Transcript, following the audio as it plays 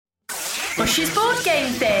Bush's board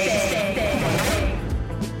game thing.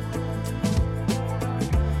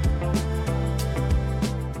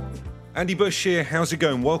 Andy Bush here, how's it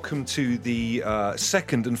going? Welcome to the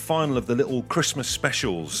second and final of the little Christmas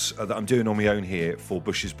specials that I'm doing on my own here for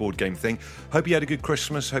Bush's board game thing. Hope you had a good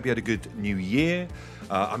Christmas, hope you had a good New Year.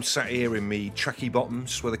 I'm sat here in me tracky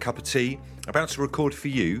bottoms with a cup of tea, about to record for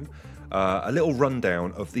you a little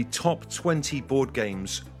rundown of the top 20 board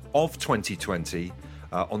games of 2020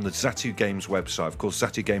 on the Zatu Games website. Of course,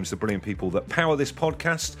 Zatu Games, the brilliant people that power this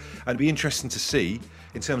podcast, and it'd be interesting to see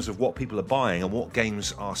in terms of what people are buying and what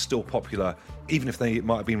games are still popular, even if they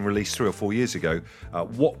might have been released 3 or 4 years ago.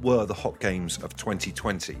 What were the hot games of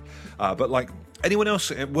 2020? But like anyone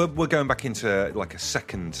else, we're going back into like a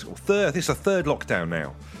second or third, I think it's a third lockdown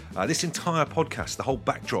now. This entire podcast, the whole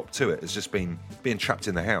backdrop to it has just been being trapped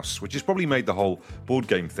in the house, which has probably made the whole board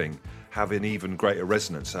game thing have an even greater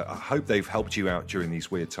resonance. I hope they've helped you out during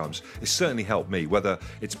these weird times. It's certainly helped me, whether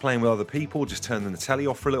it's playing with other people, just turning the telly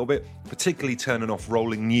off for a little bit, particularly turning off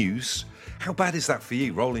rolling news. How bad is that for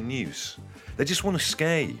you, rolling news? They just want to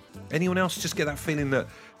scare you. Anyone else just get that feeling that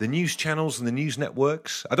the news channels and the news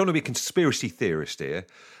networks, I don't want to be a conspiracy theorist here,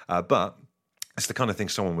 but it's the kind of thing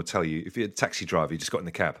someone would tell you if you're a taxi driver, you just got in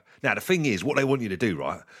the cab. Now, the thing is, what they want you to do,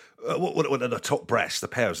 right? What are the top brass, the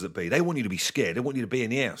powers that be? They want you to be scared. They want you to be in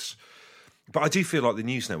the house. But I do feel like the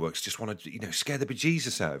news networks just want to, scare the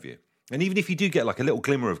bejesus out of you. And even if you do get like a little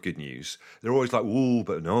glimmer of good news, they're always like, "Whoa,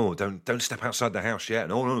 but no, don't step outside the house yet.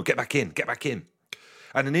 No, get back in."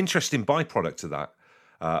 And an interesting byproduct of that,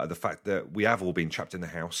 the fact that we have all been trapped in the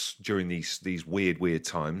house during these weird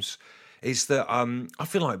times, is that I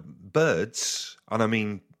feel like birds, and I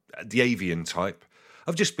mean the avian type,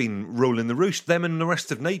 have just been ruling the roost. Them and the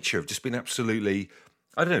rest of nature have just been absolutely,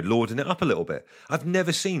 I don't know, lording it up a little bit. I've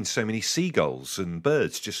never seen so many seagulls and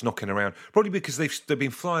birds just knocking around, probably because they've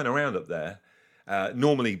been flying around up there,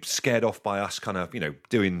 normally scared off by us kind of,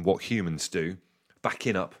 doing what humans do,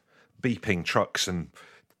 backing up, beeping trucks and,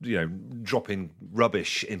 dropping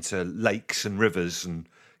rubbish into lakes and rivers and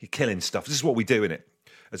killing stuff. This is what we do, innit,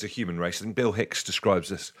 as a human race. I think Bill Hicks describes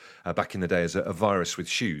this back in the day as a virus with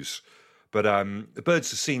shoes. But the birds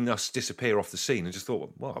have seen us disappear off the scene and just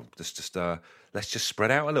thought, well, let's just spread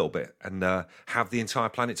out a little bit and have the entire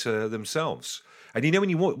planet to themselves. And when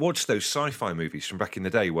you watch those sci-fi movies from back in the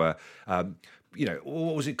day where,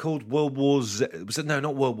 what was it called? World War Z? No,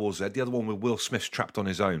 not World War Z. The other one where Will Smith's trapped on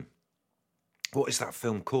his own. What is that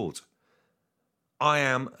film called? I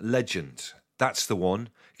Am Legend. That's the one.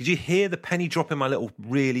 Did you hear the penny drop in my little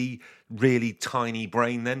really, really tiny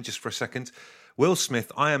brain then, just for a second? Will Smith,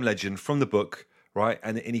 I Am Legend, from the book, right?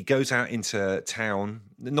 And he goes out into town,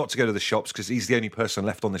 not to go to the shops, because he's the only person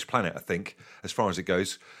left on this planet, I think, as far as it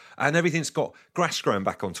goes. And everything's got grass growing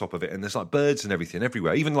back on top of it, and there's like birds and everything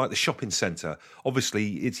everywhere. Even like the shopping centre,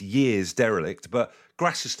 obviously it's years derelict, but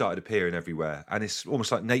grass has started appearing everywhere, and it's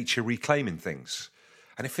almost like nature reclaiming things.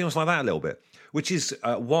 And it feels like that a little bit, which is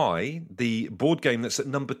why the board game that's at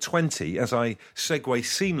number 20, as I segue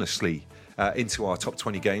seamlessly into our top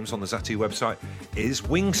 20 games on the Zatu website, is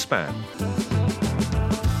Wingspan.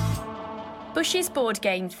 Bush's board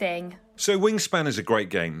game thing. So Wingspan is a great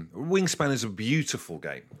game. Wingspan is a beautiful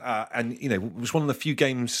game. And, it was one of the few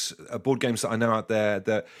board games that I know out there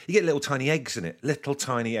that you get little tiny eggs in it, little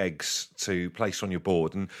tiny eggs to place on your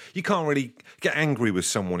board. And you can't really get angry with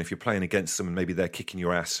someone if you're playing against them and maybe they're kicking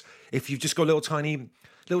your ass if you've just got little tiny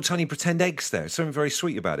pretend eggs there. Something very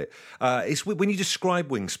sweet about it. It's when you describe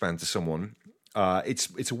Wingspan to someone,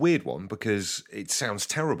 it's a weird one because it sounds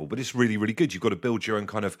terrible, but it's really, really good. You've got to build your own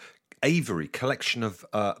kind of aviary collection of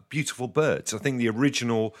beautiful birds. I think the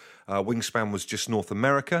original Wingspan was just North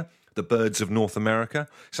America, the birds of North America.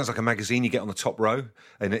 Sounds like a magazine you get on the top row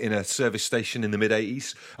in a service station in the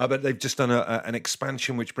mid-'80s. But they've just done an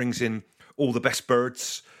expansion which brings in all the best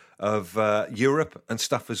birds of Europe and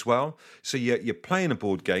stuff as well. So you're playing a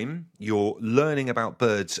board game, you're learning about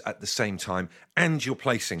birds at the same time, and you're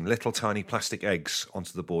placing little tiny plastic eggs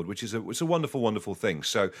onto the board, which is a wonderful, wonderful thing.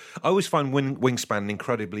 So I always find Wingspan an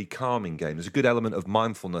incredibly calming game. There's a good element of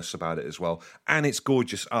mindfulness about it as well, and it's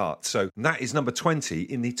gorgeous art. So that is number 20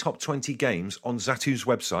 in the top 20 games on Zatu's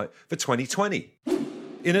website for 2020.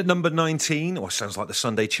 In at number 19, sounds like the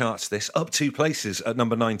Sunday charts this, up 2 places at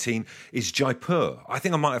number 19 is Jaipur. I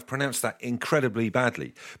think I might have pronounced that incredibly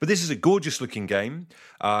badly. But this is a gorgeous looking game.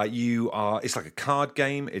 It's like a card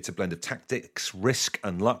game. It's a blend of tactics, risk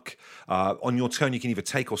and luck. On your turn, you can either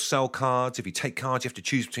take or sell cards. If you take cards, you have to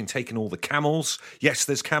choose between taking all the camels. Yes,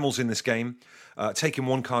 there's camels in this game. taking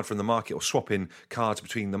one card from the market or swapping cards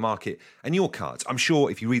between the market and your cards. I'm sure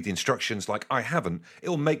if you read the instructions like I haven't,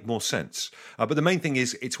 it'll make more sense. But the main thing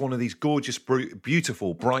is it's one of these gorgeous,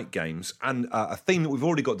 beautiful, bright games, and a theme that we've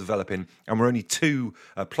already got developing, and we're only 2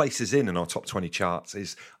 places in our top 20 charts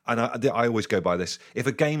is, and I always go by this, if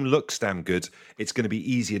a game looks damn good, it's going to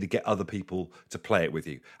be easier to get other people to play it with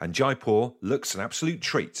you. And Jaipur looks an absolute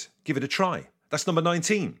treat. Give it a try. That's number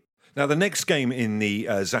 19. Now, the next game in the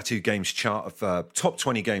Zatu Games chart of top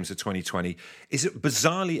 20 games of 2020 is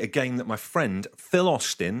bizarrely a game that my friend Phil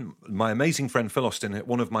Austin, my amazing friend Phil Austin,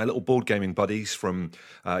 one of my little board gaming buddies from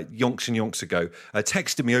yonks and yonks ago,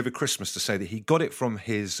 texted me over Christmas to say that he got it from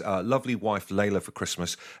his lovely wife Layla for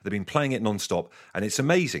Christmas. They've been playing it non-stop, and it's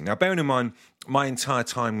amazing. Now, bearing in mind, my entire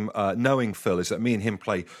time knowing Phil is that me and him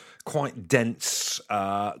play quite dense,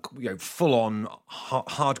 full-on,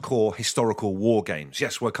 hardcore historical war games.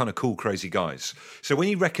 Yes, we're kind of cool, crazy guys. So when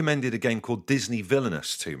he recommended a game called Disney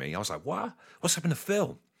Villainous to me, I was like, what? What's happened to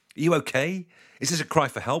Phil? Are you okay? Is this a cry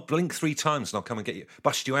for help? Blink 3 times and I'll come and get you,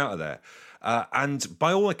 bust you out of there. And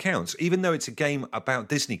by all accounts, even though it's a game about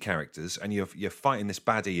Disney characters and you're fighting this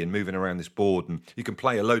baddie and moving around this board and you can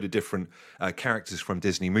play a load of different characters from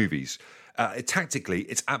Disney movies, tactically,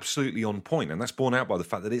 it's absolutely on point, and that's borne out by the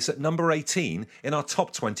fact that it's at number 18 in our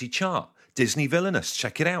top 20 chart. Disney Villainous.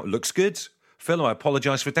 Check it out. It looks good. Phil, I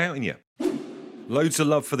apologise for doubting you. Loads of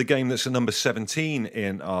love for the game that's at number 17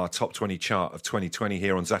 in our top 20 chart of 2020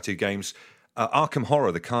 here on Zatu Games. Arkham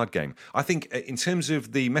Horror, the card game. I think in terms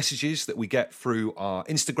of the messages that we get through our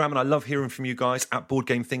Instagram, and I love hearing from you guys at Board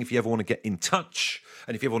Game Thing if you ever want to get in touch,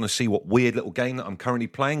 and if you ever want to see what weird little game that I'm currently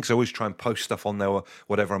playing, because I always try and post stuff on there or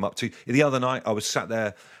whatever I'm up to. The other night, I was sat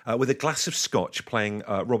there with a glass of scotch playing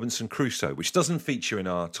Robinson Crusoe, which doesn't feature in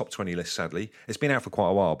our top 20 list, sadly. It's been out for quite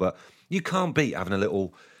a while, but you can't beat having a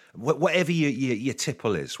little... Whatever your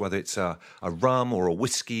tipple is, whether it's a rum or a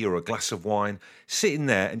whiskey or a glass of wine, sitting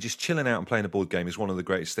there and just chilling out and playing a board game is one of the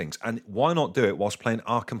greatest things. And why not do it whilst playing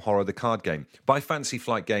Arkham Horror, the card game? By Fantasy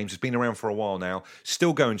Flight Games. It's been around for a while now,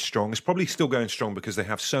 still going strong. It's probably still going strong because they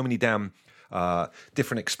have so many damn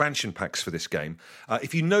different expansion packs for this game.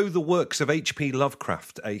 If you know the works of H.P.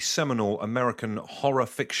 Lovecraft, a seminal American horror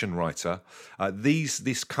fiction writer,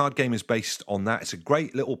 this card game is based on that. It's a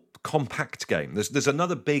great little compact game. There's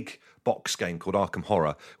another big box game called Arkham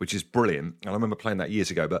Horror, which is brilliant, and I remember playing that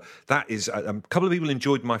years ago, but that is, a couple of people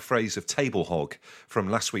enjoyed my phrase of table hog from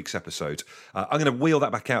last week's episode. I'm going to wheel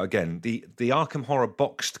that back out again. The Arkham Horror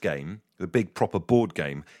boxed game, the big proper board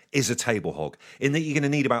game, is a table hog, in that you're going to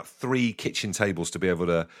need about 3 kitchen tables to be able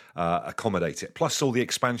to accommodate it, plus all the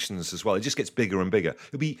expansions as well. It just gets bigger and bigger.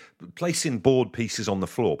 You'll be placing board pieces on the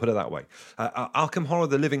floor, put it that way. Arkham Horror,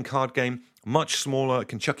 the living card game, much smaller,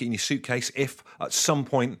 can chuck it in your suitcase if at some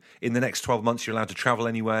point in the next 12 months you're allowed to travel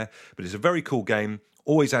anywhere, but it's a very cool game.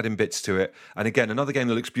 Always adding bits to it. And again, another game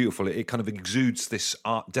that looks beautiful. It kind of exudes this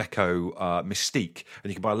Art Deco mystique. And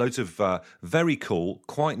you can buy loads of very cool,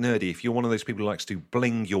 quite nerdy. If you're one of those people who likes to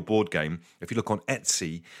bling your board game, if you look on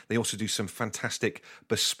Etsy, they also do some fantastic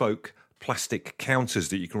bespoke plastic counters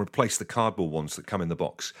that you can replace the cardboard ones that come in the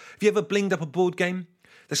box. Have you ever blinged up a board game?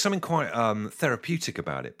 There's something quite therapeutic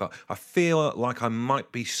about it, but I feel like I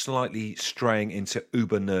might be slightly straying into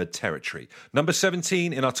uber nerd territory. Number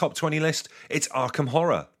 17 in our top 20 list, it's Arkham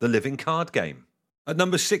Horror, the living card game. At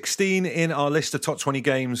number 16 in our list of top 20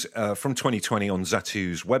 games from 2020 on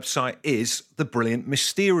Zatu's website is the brilliant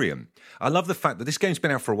Mysterium. I love the fact that this game's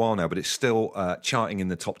been out for a while now, but it's still charting in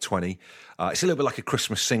the top 20. It's a little bit like a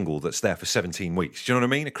Christmas single that's there for 17 weeks. Do you know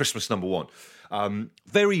what I mean? A Christmas number one.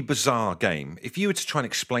 Very bizarre game. If you were to try and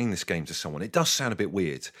explain this game to someone, it does sound a bit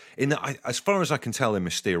weird. In that, as far as I can tell in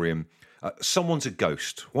Mysterium, someone's a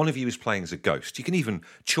ghost. One of you is playing as a ghost. You can even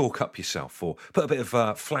chalk up yourself or put a bit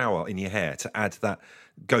of flour in your hair to add that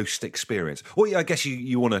ghost experience. Or I guess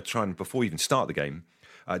you want to try and, before you even start the game,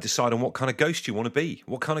 decide on what kind of ghost you want to be.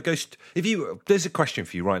 What kind of ghost... There's a question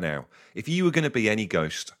for you right now. If you were going to be any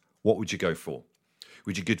ghost, what would you go for?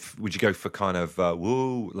 Would you go for kind of,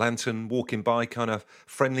 lantern walking by kind of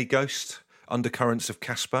friendly ghost, undercurrents of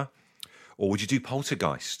Casper? Or would you do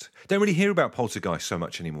poltergeist? Don't really hear about poltergeist so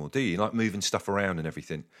much anymore, do you? Like moving stuff around and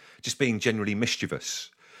everything. Just being generally mischievous.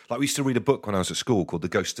 Like we used to read a book when I was at school called The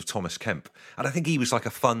Ghost of Thomas Kemp. And I think he was like a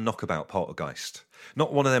fun knockabout poltergeist.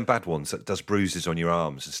 Not one of them bad ones that does bruises on your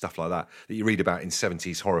arms and stuff like that you read about in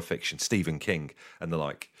 70s horror fiction, Stephen King and the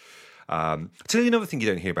like. I'll tell you another thing you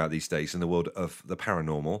don't hear about these days in the world of the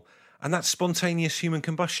paranormal, and that's spontaneous human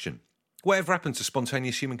combustion. Whatever happened to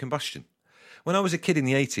spontaneous human combustion? When I was a kid in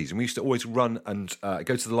the 80s, and we used to always run and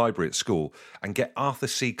go to the library at school and get Arthur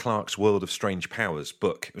C. Clarke's World of Strange Powers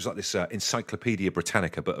book. It was like this Encyclopedia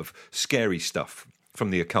Britannica, but of scary stuff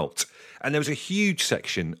from the occult. And there was a huge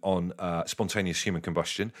section on spontaneous human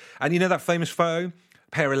combustion. And you know that famous photo?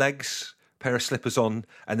 Pair of legs, pair of slippers on,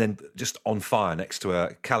 and then just on fire next to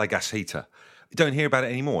a Calagas heater. You don't hear about it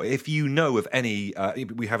anymore. If you know of any,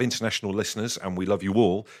 we have international listeners, and we love you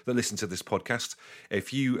all that listen to this podcast.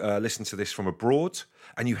 If you listen to this from abroad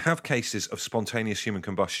and you have cases of spontaneous human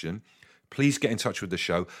combustion, please get in touch with the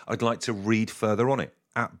show. I'd like to read further on it.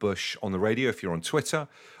 At Bush on the radio if you're on Twitter,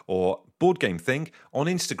 or Board Game Thing on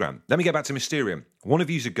Instagram. Let me get back to Mysterium. One of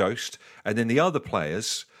you's a ghost, and then the other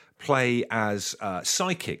players play as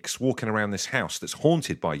psychics walking around this house that's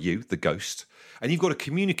haunted by you, the ghost, and you've got to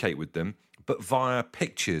communicate with them, but via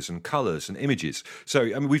pictures and colours and images. So,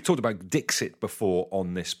 I mean, we've talked about Dixit before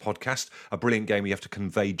on this podcast, a brilliant game where you have to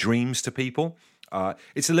convey dreams to people.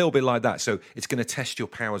 It's a little bit like that. So it's going to test your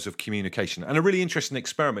powers of communication. And a really interesting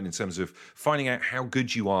experiment in terms of finding out how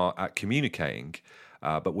good you are at communicating,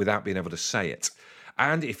 but without being able to say it.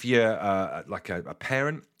 And if you're like a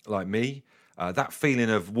parent like me, that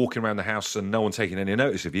feeling of walking around the house and no one taking any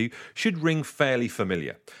notice of you should ring fairly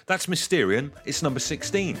familiar. That's Mysterium. It's number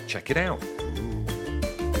 16. Check it out.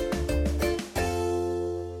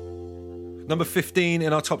 Number 15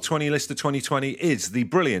 in our top 20 list of 2020 is the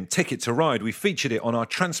brilliant Ticket to Ride. We featured it on our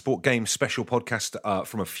Transport Games special podcast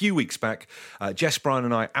from a few weeks back. Jess, Brian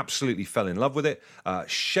and I absolutely fell in love with it.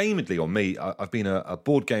 Shamedly on me, I've been a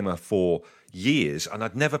board gamer for years and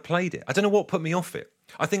I'd never played it. I don't know what put me off it.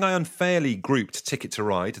 I think I unfairly grouped Ticket to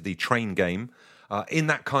Ride, the train game, in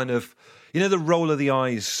that kind of, you know, the roll of the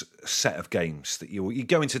eyes set of games that you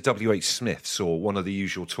go into WH Smith's or one of the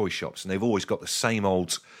usual toy shops and they've always got the same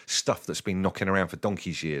old stuff that's been knocking around for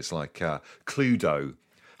donkey's years, like Cluedo,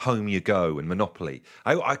 Home You Go and Monopoly.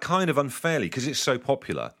 I kind of unfairly, because it's so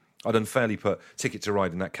popular, I'd unfairly put Ticket to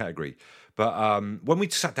Ride in that category. But when we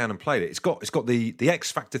sat down and played it, it's got the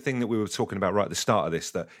X Factor thing that we were talking about right at the start of this,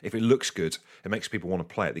 that if it looks good, it makes people want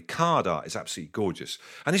to play it. The card art is absolutely gorgeous.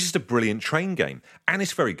 And it's just a brilliant train game. And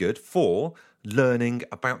it's very good for learning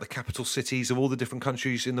about the capital cities of all the different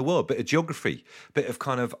countries in the world. Bit of geography, bit of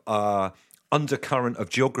kind of undercurrent of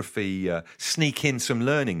geography, sneak in some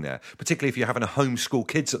learning there, particularly if you're having a homeschool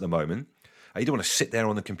kids at the moment. You don't want to sit there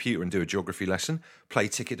on the computer and do a geography lesson. Play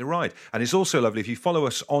Ticket to Ride. And it's also lovely if you follow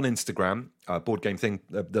us on Instagram, Board Game Thing.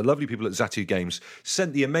 The lovely people at Zatu Games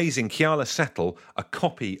sent the amazing Kiala Settle a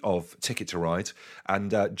copy of Ticket to Ride.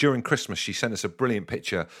 And during Christmas, she sent us a brilliant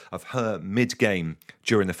picture of her mid-game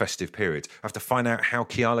during the festive period. I have to find out how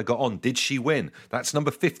Kiala got on. Did she win? That's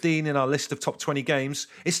number 15 in our list of top 20 games.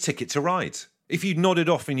 It's Ticket to Ride. If you nodded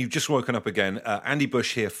off and you've just woken up again, Andy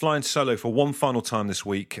Bush here, flying solo for one final time this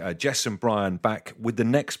week. Jess and Brian back with the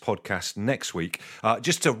next podcast next week.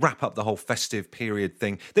 Just to wrap up the whole festive period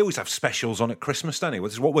thing. They always have specials on at Christmas, don't they? Well,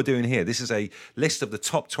 this is what we're doing here. This is a list of the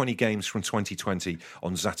top 20 games from 2020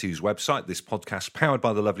 on Zatu's website. This podcast powered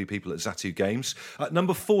by the lovely people at Zatu Games.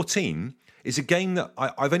 Number 14 is a game that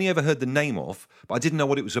I've only ever heard the name of, but I didn't know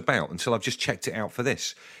what it was about until I've just checked it out for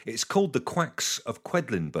this. It's called The Quacks of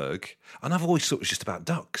Quedlinburg, and I've always thought it was just about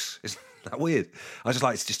ducks. Isn't that weird? I just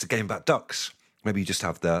like it's just a game about ducks. Maybe you just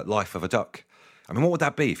have the life of a duck. I mean, what would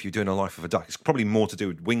that be if you're doing a life of a duck? It's probably more to do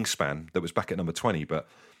with Wingspan that was back at number 20, but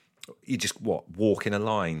you just, walk in a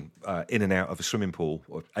line in and out of a swimming pool,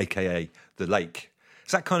 or a.k.a. the lake.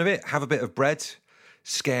 Is that kind of it? Have a bit of bread,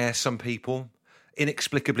 scare some people,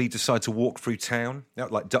 inexplicably decide to walk through town,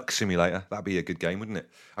 like Duck Simulator. That'd be a good game, wouldn't it?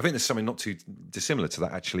 I think there's something not too dissimilar to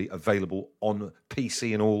that actually available on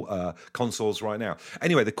PC and all consoles right now.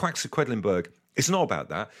 Anyway, The Quacks of Quedlinburg, it's not about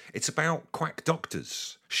that. It's about quack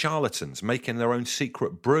doctors, charlatans, making their own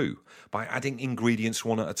secret brew by adding ingredients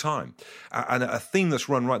one at a time. And a theme that's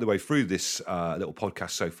run right the way through this little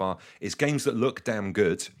podcast so far is games that look damn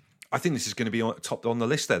good. I think this is going to be top on the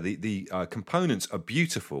list there. The components are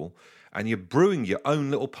beautiful, and you're brewing your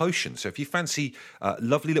own little potion. So if you fancy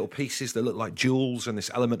lovely little pieces that look like jewels and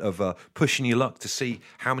this element of pushing your luck to see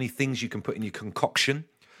how many things you can put in your concoction,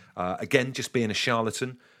 again, just being a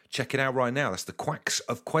charlatan, check it out right now. That's The Quacks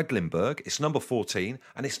of Quedlinburg. It's number 14,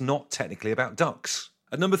 and it's not technically about ducks.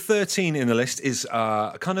 At number 13 in the list is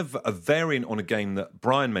kind of a variant on a game that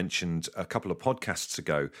Brian mentioned a couple of podcasts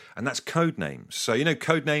ago, and that's Codenames. So, you know,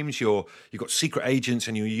 Codenames, you've got secret agents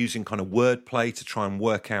and you're using kind of wordplay to try and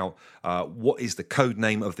work out what is the code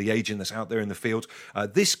name of the agent that's out there in the field.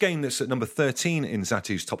 This game that's at number 13 in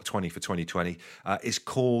Zatu's Top 20 for 2020 is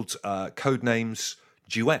called Codenames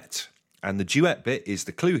Duet. And the duet bit is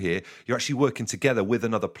the clue here. You're actually working together with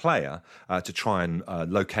another player to try and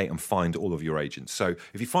locate and find all of your agents. So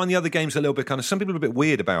if you find the other games a little bit some people are a bit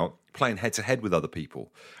weird about playing head-to-head with other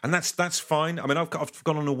people. And that's fine. I mean, I've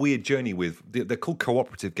gone on a weird journey with, they're called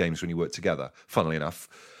cooperative games when you work together, funnily enough.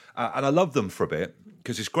 And I love them for a bit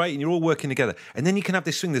because it's great and you're all working together. And then you can have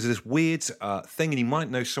this thing, there's this weird thing, and you might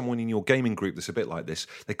know someone in your gaming group that's a bit like this.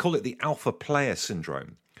 They call it the alpha player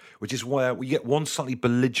syndrome, which is where we get one slightly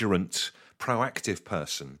belligerent, proactive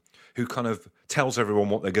person who kind of tells everyone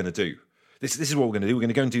what they're going to do. This is what we're going to do. We're going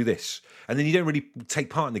to go and do this. And then you don't really take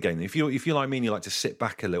part in the game. If you're like me and you like to sit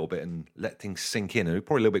back a little bit and let things sink in, and you're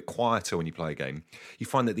probably a little bit quieter when you play a game, you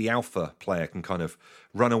find that the alpha player can kind of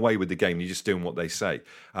run away with the game. You're just doing what they say.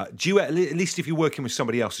 Duet, at least if you're working with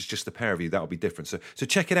somebody else, it's just the pair of you, that'll be different. So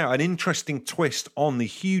check it out. An interesting twist on the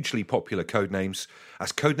hugely popular Codenames.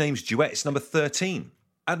 As Codenames Duet, it's number 13.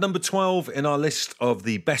 At number 12 in our list of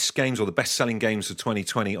the best games or the best-selling games of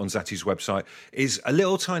 2020 on Zatu's website is a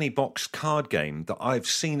little tiny box card game that I've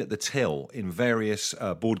seen at the till in various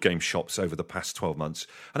board game shops over the past 12 months.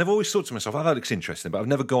 And I've always thought to myself, oh, that looks interesting, but I've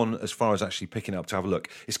never gone as far as actually picking it up to have a look.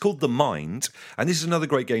 It's called The Mind, and this is another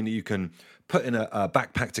great game that you can put in a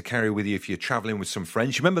backpack to carry with you if you're travelling with some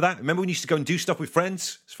friends. You remember that? Remember when you used to go and do stuff with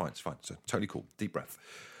friends? It's fine. So totally cool. Deep breath.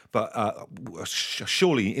 But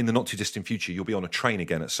surely in the not-too-distant future, you'll be on a train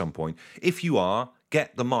again at some point. If you are,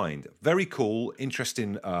 get The Mind. Very cool,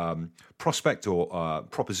 interesting prospect or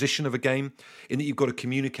proposition of a game in that you've got to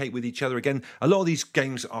communicate with each other. Again, a lot of these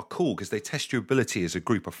games are cool because they test your ability as a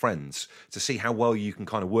group of friends to see how well you can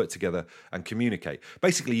kind of work together and communicate.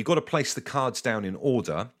 Basically, you've got to place the cards down in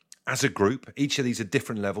order as a group. Each of these are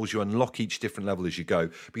different levels. You unlock each different level as you go,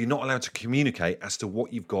 but you're not allowed to communicate as to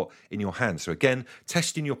what you've got in your hand. So again,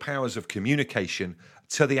 testing your powers of communication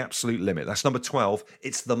to the absolute limit. That's number 12.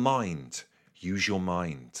 It's The Mind. Use your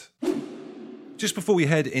mind. Just before we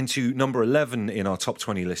head into number 11 in our top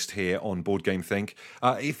 20 list here on Board Game Think,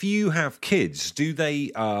 if you have kids, do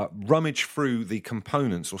they rummage through the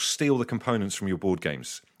components or steal the components from your board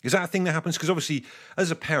games? Is that a thing that happens? Because obviously, as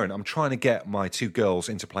a parent, I'm trying to get my two girls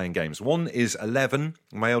into playing games. One is 11,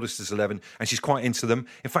 my eldest is 11, and she's quite into them.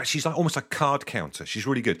 In fact, she's almost like a card counter. She's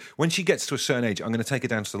really good. When she gets to a certain age, I'm going to take her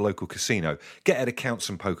down to the local casino, get her to count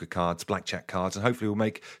some poker cards, blackjack cards, and hopefully we'll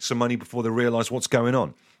make some money before they realise what's going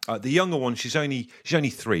on. The younger one, she's only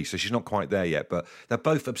 3, so she's not quite there yet, but they're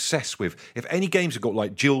both obsessed with, if any games have got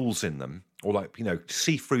like jewels in them, or like,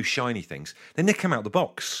 see-through shiny things, they nick them out the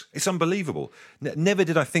box. It's unbelievable. Never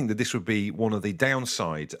did I think that this would be one of the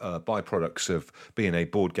downside byproducts of being a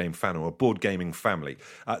board game fan or a board gaming family.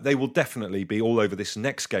 They will definitely be all over this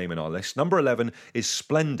next game in our list. Number 11 is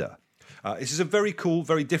Splendor. This is a very cool,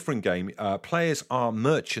 very different game. Players are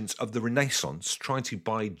merchants of the Renaissance trying to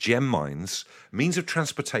buy gem mines, means of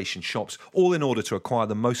transportation, shops, all in order to acquire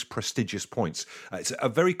the most prestigious points. It's a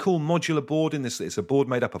very cool modular board in this. It's a board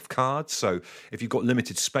made up of cards, so if you've got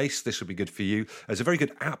limited space, this would be good for you. There's a very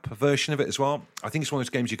good app version of it as well. I think it's one of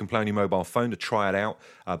those games you can play on your mobile phone to try it out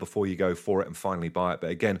before you go for it and finally buy it.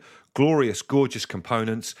 But again, glorious, gorgeous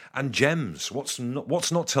components and gems. What's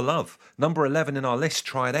not to love? Number 11 in our list.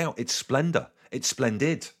 Try it out. It's Splendor. It's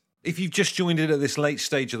splendid. If you've just joined in at this late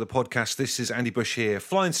stage of the podcast, this is Andy Bush here,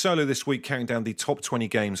 flying solo this week, counting down the top 20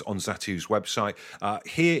 games on Zatu's website.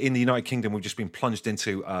 Here in the United Kingdom, we've just been plunged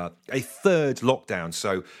into a third lockdown,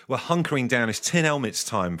 so we're hunkering down. It's tin helmets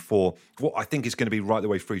time for what I think is going to be right the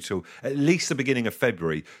way through till at least the beginning of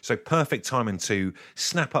February. So perfect timing to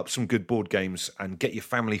snap up some good board games and get your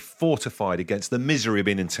family fortified against the misery of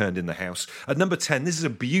being interned in the house. At number 10, this is a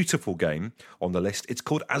beautiful game on the list. It's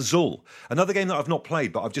called Azul, another game that I've not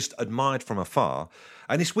played, but I've just admired from afar.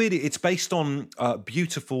 And it's weird, it's based on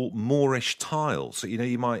beautiful Moorish tiles that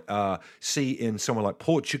you might see in somewhere like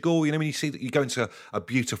Portugal. When you see that you go into a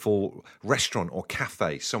beautiful restaurant or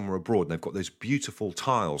cafe somewhere abroad and they've got those beautiful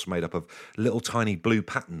tiles made up of little tiny blue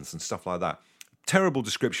patterns and stuff like that. Terrible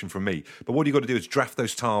description from me, but what you've got to do is draft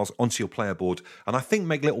those tiles onto your player board and I think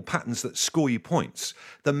make little patterns that score you points.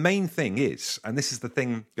 The main thing is, and this is the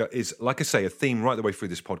thing that is, like I say, a theme right the way through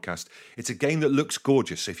this podcast, it's a game that looks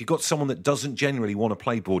gorgeous. So if you've got someone that doesn't generally want to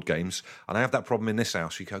play board games, and I have that problem in this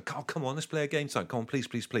house, you go, oh, come on, let's play a game tonight. Come on, please,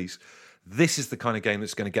 please, please. This is the kind of game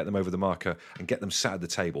that's going to get them over the marker and get them sat at the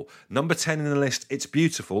table. Number 10 in the list, it's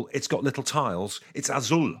beautiful, it's got little tiles, it's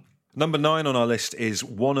Azul. Number 9 on our list is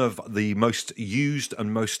one of the most used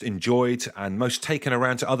and most enjoyed and most taken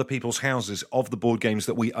around to other people's houses of the board games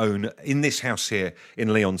that we own in this house here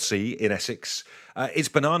in Leigh-on-Sea in Essex. It's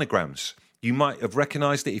Bananagrams. You might have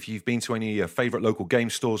recognised it if you've been to any of your favourite local game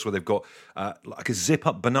stores where they've got like a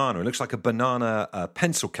zip-up banana. It looks like a banana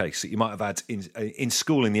pencil case that you might have had in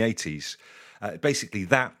school in the 80s. Basically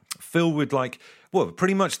that, filled with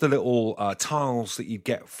pretty much the little tiles that you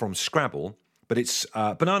get from Scrabble, but it's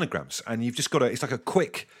bananagrams. And you've just got it's like a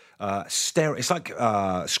quick... it's like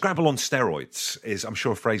Scrabble on steroids is, I'm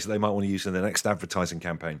sure, a phrase that they might want to use in the next advertising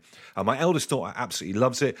campaign. My eldest daughter absolutely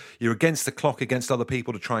loves it. You're against the clock, against other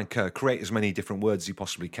people to try and create as many different words as you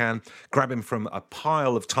possibly can, grabbing from a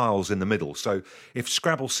pile of tiles in the middle. So if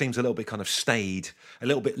Scrabble seems a little bit kind of staid, a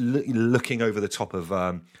little bit looking over the top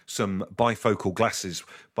of some bifocal glasses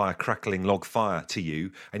by a crackling log fire to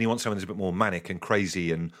you, and you want something that's a bit more manic and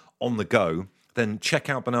crazy and on the go, then check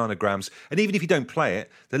out Bananagrams. And even if you don't play it,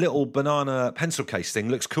 the little banana pencil case thing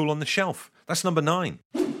looks cool on the shelf. That's number 9.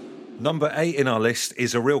 Number 8 in our list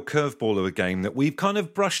is a real curveball of a game that we've kind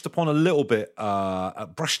of brushed upon a little bit.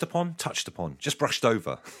 Touched upon, just brushed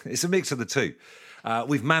over. It's a mix of the two.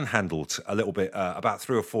 We've manhandled a little bit about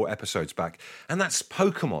 3 or 4 episodes back, and that's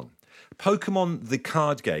Pokemon. Pokemon, the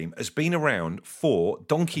card game, has been around for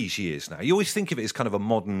donkey's years now. You always think of it as kind of a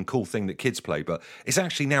modern, cool thing that kids play, but it's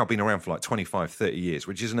actually now been around for like 25, 30 years,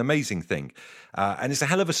 which is an amazing thing. And it's a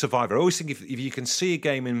hell of a survivor. I always think if you can see a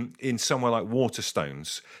game in somewhere like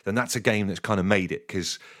Waterstones, then that's a game that's kind of made it,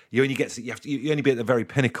 because you only be at the very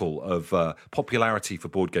pinnacle of popularity for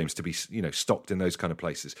board games to be, stocked in those kind of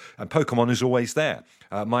places. And Pokemon is always there.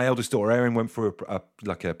 My eldest daughter Erin went through a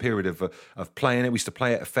period of playing it. We used to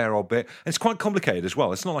play it a fair old bit, and it's quite complicated as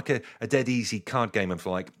well. It's not like a dead easy card game of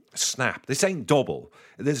like Snap. This ain't Dobble.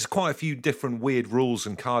 There's quite a few different weird rules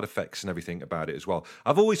and card effects and everything about it as well.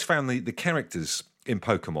 I've always found the characters in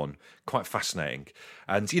Pokemon quite fascinating,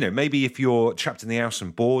 and maybe if you're trapped in the house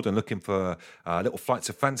and bored and looking for little flights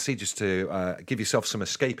of fancy just to give yourself some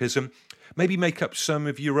escapism, maybe make up some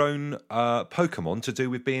of your own Pokemon to do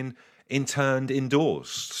with being interned indoors.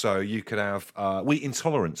 So you could have wheat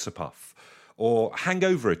intolerance a puff, or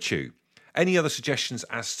hangover a chew. Any other suggestions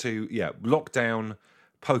as to lockdown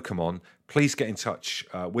Pokemon, please get in touch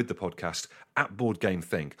with the podcast at Board Game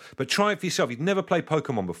Thing. But try it for yourself. If you've never played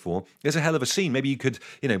Pokemon before, there's a hell of a scene. Maybe you could,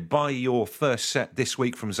 buy your first set this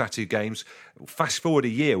week from Zatu Games. Fast forward a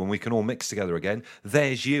year when we can all mix together again.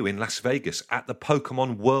 There's you in Las Vegas at the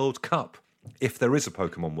Pokemon World Cup, if there is a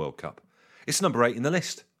Pokemon World Cup. It's number 8 in the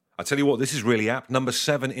list. I tell you what, this is really apt. Number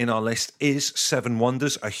 7 in our list is Seven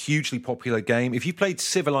Wonders, a hugely popular game. If you played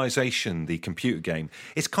Civilization, the computer game,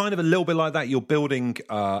 it's kind of a little bit like that. You're building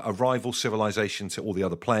a rival civilization to all the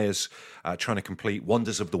other players, trying to complete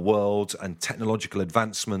wonders of the world and technological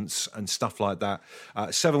advancements and stuff like that.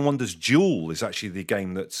 Seven Wonders Duel is actually the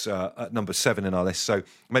game that's at number 7 in our list. So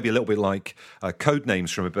maybe a little bit like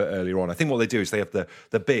Codenames from a bit earlier on. I think what they do is they have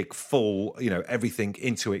the big, full, everything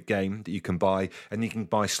into it game that you can buy, and you can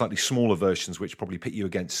buy slightly smaller versions which probably pit you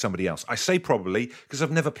against somebody else. I say probably because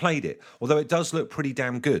I've never played it, although it does look pretty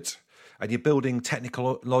damn good. And you're building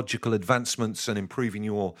technological advancements and improving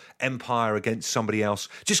your empire against somebody else.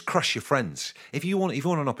 Just crush your friends. If you want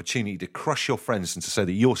an opportunity to crush your friends and to say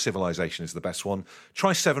that your civilization is the best one,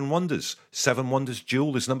 try Seven Wonders. Seven Wonders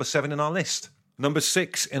Duel is number 7 in our list. Number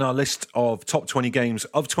 6 in our list of top 20 games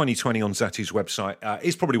of 2020 on Zatu's website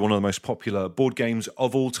is probably one of the most popular board games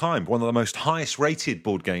of all time. One of the most highest rated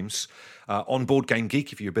board games on Board Game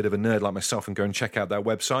Geek, if you're a bit of a nerd like myself and go and check out that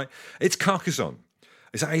website. It's Carcassonne.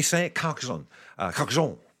 Is that how you say it? Carcassonne.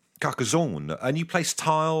 Carcassonne. And you place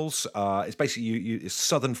tiles. It's basically it's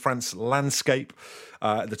southern France landscape.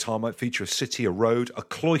 At the time, might feature a city, a road, a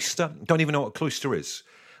cloister. Don't even know what a cloister is.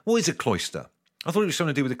 What is a cloister? I thought it was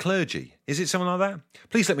something to do with the clergy. Is it something like that?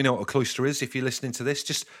 Please let me know what a cloister is if you're listening to this.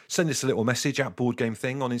 Just send us a little message at Board Game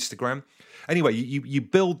Thing on Instagram. Anyway, you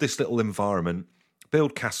build this little environment,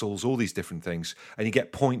 build castles, all these different things, and you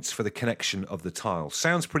get points for the connection of the tiles.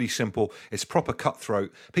 Sounds pretty simple. It's proper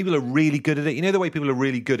cutthroat. People are really good at it. You know the way people are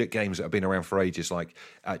really good at games that have been around for ages, like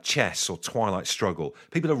chess or Twilight Struggle?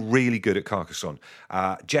 People are really good at Carcassonne.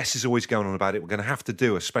 Jess is always going on about it. We're going to have to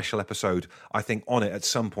do a special episode, I think, on it at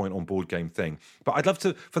some point on Board Game Thing. But I'd love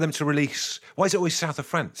for them to release... Why is it always south of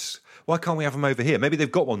France? Why can't we have them over here? Maybe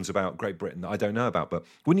they've got ones about Great Britain that I don't know about, but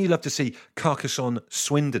wouldn't you love to see Carcassonne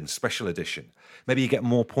Swindon Special Edition? Maybe you get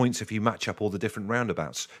more points if you match up all the different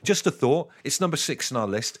roundabouts. Just a thought. It's number 6 in our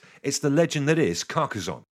list. It's the legend that is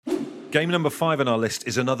Carcassonne. Game number 5 on our list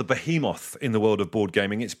is another behemoth in the world of board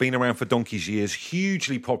gaming. It's been around for donkey's years,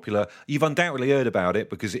 hugely popular. You've undoubtedly heard about it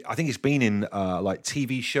because I think it's been in like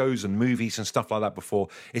TV shows and movies and stuff like that before.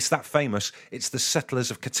 It's that famous. It's the Settlers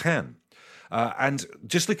of Catan. And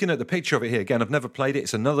just looking at the picture of it here, again, I've never played it.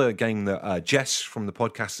 It's another game that Jess from the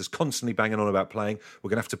podcast is constantly banging on about playing. We're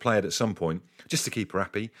going to have to play it at some point, just to keep her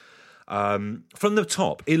happy. From the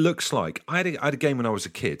top, it looks like... I had a game when I was a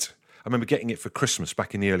kid. I remember getting it for Christmas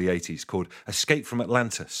back in the early 80s called Escape from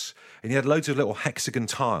Atlantis. And you had loads of little hexagon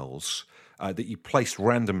tiles that you placed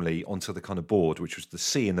randomly onto the kind of board, which was the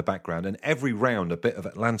sea in the background. And every round, a bit of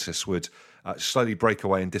Atlantis would slowly break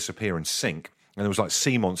away and disappear and sink. And there was like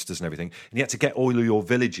sea monsters and everything. And you had to get all of your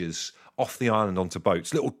villagers off the island onto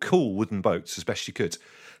boats, little cool wooden boats as best you could.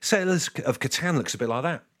 Settlers of Catan looks a bit like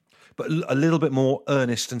that, but a little bit more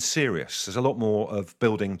earnest and serious. There's a lot more of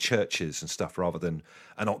building churches and stuff rather than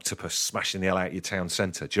an octopus smashing the hell out of your town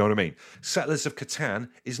centre. Do you know what I mean? Settlers of Catan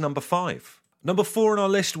is number 5. Number 4 on our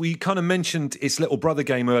list, we kind of mentioned its little brother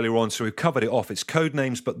game earlier on, so we've covered it off. It's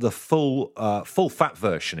Codenames, but the full fat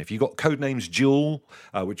version. If you got Codenames Duel,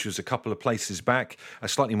 which was a couple of places back, a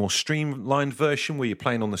slightly more streamlined version where you're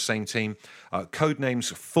playing on the same team.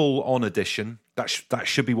 Codenames Full On Edition. That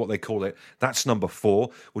should be what they call it. That's number 4.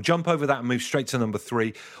 We'll jump over that and move straight to number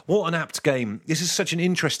 3. What an apt game. This is such an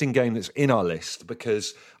interesting game that's in our list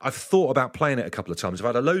because I've thought about playing it a couple of times. I've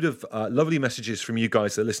had a load of lovely messages from you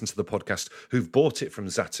guys that listen to the podcast who've bought it from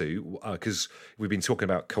Zatu because we've been talking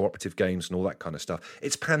about cooperative games and all that kind of stuff.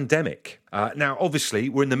 It's Pandemic. Now, obviously,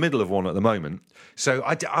 we're in the middle of one at the moment. So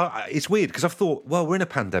it's weird because I've thought, well, we're in a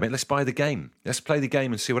pandemic. Let's buy the game. Let's play the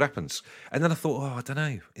game and see what happens. And then I thought, I don't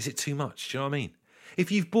know. Is it too much? Do you know what I mean? If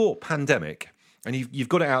you've bought Pandemic and you've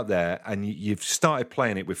got it out there and you've started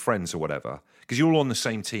playing it with friends or whatever, because you're all on the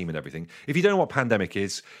same team and everything. If you don't know what Pandemic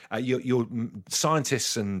is, you're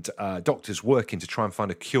scientists and doctors working to try and find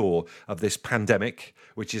a cure of this pandemic,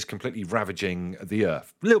 which is completely ravaging the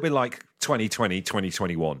earth. A little bit like 2020,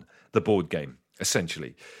 2021, the board game,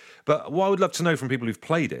 essentially. But what I would love to know from people who've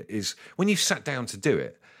played it is when you've sat down to do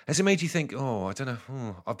it, has it made you think, I don't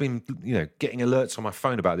know, I've been, getting alerts on my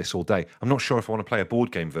phone about this all day. I'm not sure if I want to play a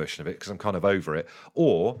board game version of it because I'm kind of over it.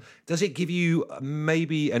 Or does it give you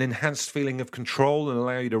maybe an enhanced feeling of control and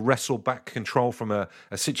allow you to wrestle back control from a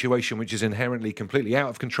situation which is inherently completely out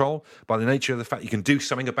of control by the nature of the fact you can do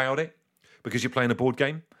something about it because you're playing a board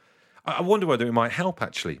game? I wonder whether it might help,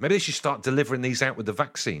 actually. Maybe they should start delivering these out with the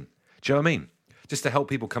vaccine. Do you know what I mean? Just to help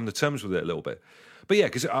people come to terms with it a little bit. But yeah,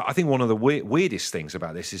 because I think one of the weirdest things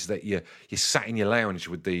about this is that you're sat in your lounge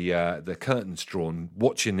with the curtains drawn,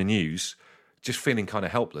 watching the news, just feeling kind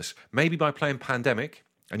of helpless. Maybe by playing Pandemic,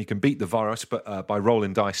 and you can beat the virus, but by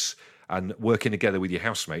rolling dice and working together with your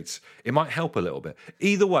housemates, it might help a little bit.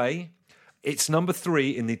 Either way, it's number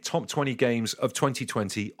 3 in the top 20 games of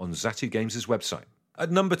 2020 on Zatu Games' website. At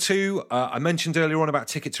number 2, I mentioned earlier on about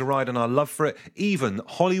Ticket to Ride and our love for it. Even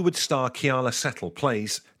Hollywood star Keala Settle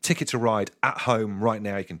plays Ticket to Ride at home right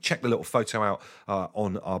now. You can check the little photo out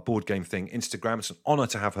on our Board Game Thing Instagram. It's an honour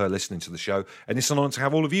to have her listening to the show, and it's an honour to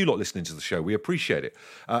have all of you lot listening to the show. We appreciate it.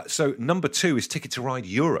 So number 2 is Ticket to Ride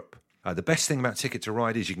Europe. The best thing about Ticket to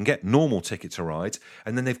Ride is you can get normal Ticket to Ride,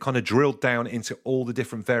 and then they've kind of drilled down into all the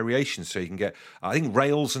different variations. So you can get, I think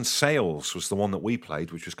Rails and Sails was the one that we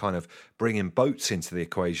played, which was kind of bringing boats into the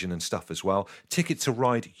equation and stuff as well. Ticket to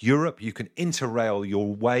Ride Europe, you can interrail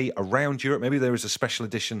your way around Europe. Maybe there is a special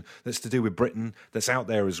edition that's to do with Britain that's out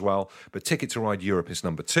there as well. But Ticket to Ride Europe is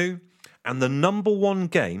number 2. And the number 1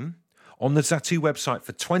 game on the Zatu website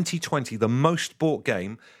for 2020, the most bought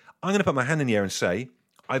game, I'm going to put my hand in the air and say,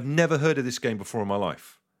 I've never heard of this game before in my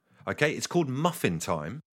life. Okay, it's called Muffin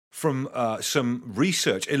Time. From some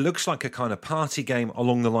research, it looks like a kind of party game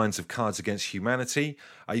along the lines of Cards Against Humanity.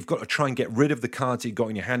 You've got to try and get rid of the cards you've got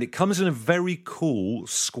in your hand. It comes in a very cool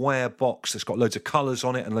square box that's got loads of colours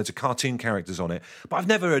on it and loads of cartoon characters on it. But I've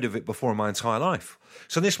never heard of it before in my entire life.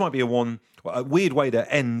 So this might be a weird way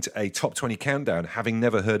to end a top 20 countdown, having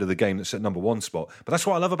never heard of the game that's at number 1 spot. But that's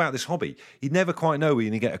what I love about this hobby. You never quite know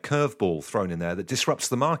when you get a curveball thrown in there that disrupts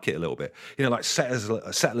the market a little bit. Like Settlers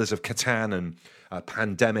of Catan and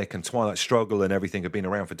Pandemic and Twilight Struggle and everything have been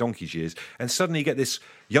around for donkey's years. And suddenly you get this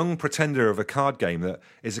young pretender of a card game that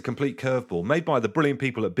is a complete curveball made by the brilliant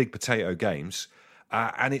people at Big Potato Games.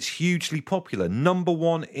 And it's hugely popular. Number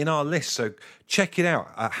 1 in our list. So check it out.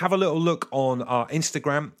 Have a little look on our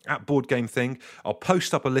Instagram at Board Game Thing. I'll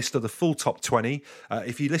post up a list of the full top 20.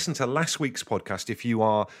 If you listen to last week's podcast, if you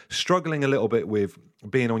are struggling a little bit with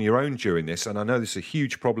being on your own during this, and I know this is a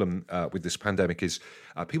huge problem with this pandemic, is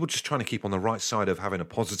people just trying to keep on the right side of having a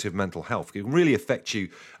positive mental health. It can really affect you,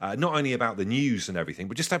 not only about the news and everything,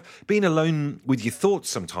 but just being alone with your thoughts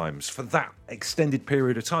sometimes for that extended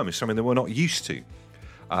period of time is something that we're not used to.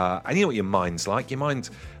 And you know what your mind's like. Your mind,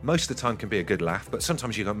 most of the time, can be a good laugh, but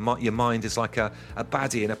sometimes your mind is like a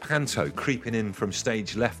baddie in a panto creeping in from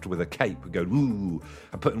stage left with a cape and going, ooh,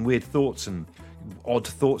 and putting weird thoughts and odd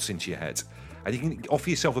thoughts into your head. And you can offer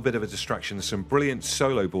yourself a bit of a distraction. There's some brilliant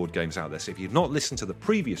solo board games out there. So if you've not listened to the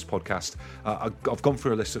previous podcast, I've gone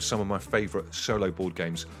through a list of some of my favourite solo board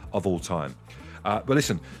games of all time. But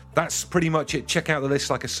listen, that's pretty much it. Check out the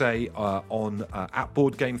list, like I say, on at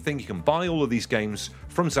Board Game Thing. You can buy all of these games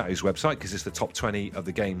from Zato's website because it's the top 20 of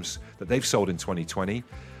the games that they've sold in 2020.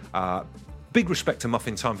 Big respect to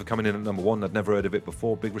Muffin Time for coming in at number 1. I'd never heard of it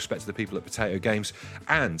before. Big respect to the people at Potato Games.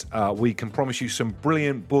 And we can promise you some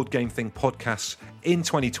brilliant Board Game Thing podcasts in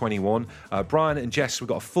 2021. Brian and Jess, we've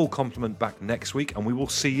got a full complement back next week, and we will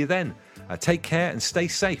see you then. Take care and stay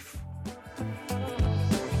safe.